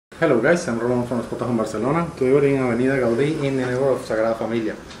Hello guys, I'm Ramon from Spotahome, Barcelona. Today we're in Avenida Gaudí in the neighborhood of Sagrada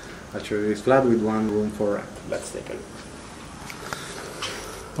Familia. Actually, this flat with one room for rent. Let's take a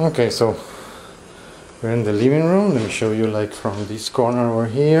look. Okay, so we're in the living room. Let me show you like from this corner over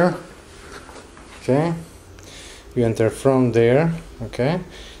here. Okay, you enter from there. Okay,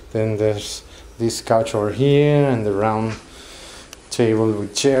 then there's this couch over here and the round table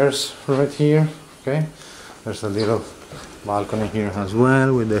with chairs right here. Okay, there's a little balcony here as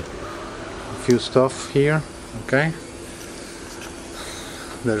well with a few stuff here. Okay,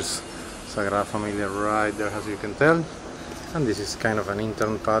 there's Sagrada Familia right there, as you can tell, and this is kind of an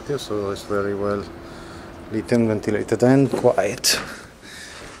intern patio, so it's very well lit and ventilated and quiet.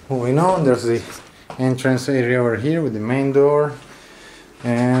 Moving on, there's the entrance area over here with the main door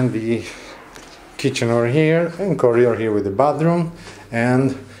and the kitchen over here and corridor here with the bathroom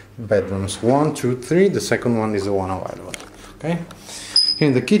and bedrooms 1, 2, 3. The second one is the one available. Okay, here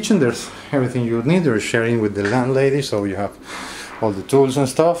in the kitchen there's everything you would need. You're sharing with the landlady, so you have all the tools and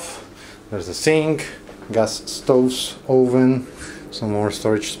stuff. There's a sink, gas stoves, oven, some more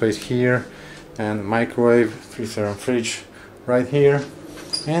storage space here, and microwave, freezer and fridge right here,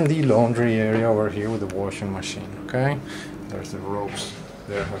 and the laundry area over here with the washing machine. Okay, there's the ropes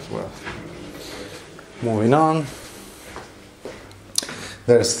there as well. Moving on,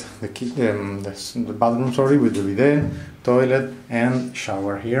 there's the bathroom, sorry, with the bidet, toilet and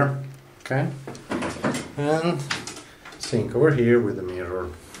shower here. Okay, and sink over here with the mirror.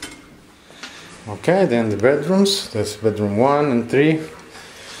 Okay, then the bedrooms. There's bedroom 1 and 3,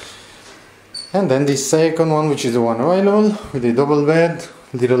 and then the second one, which is the one available with a double bed,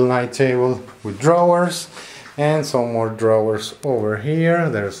 little night table with drawers, and some more drawers over here.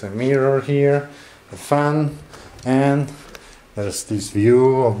 There's a mirror here, a fan, and there's this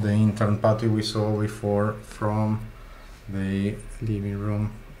view of the intern patio we saw before from the living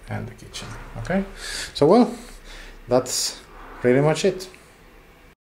room and the kitchen. Okay, so well, that's pretty much it.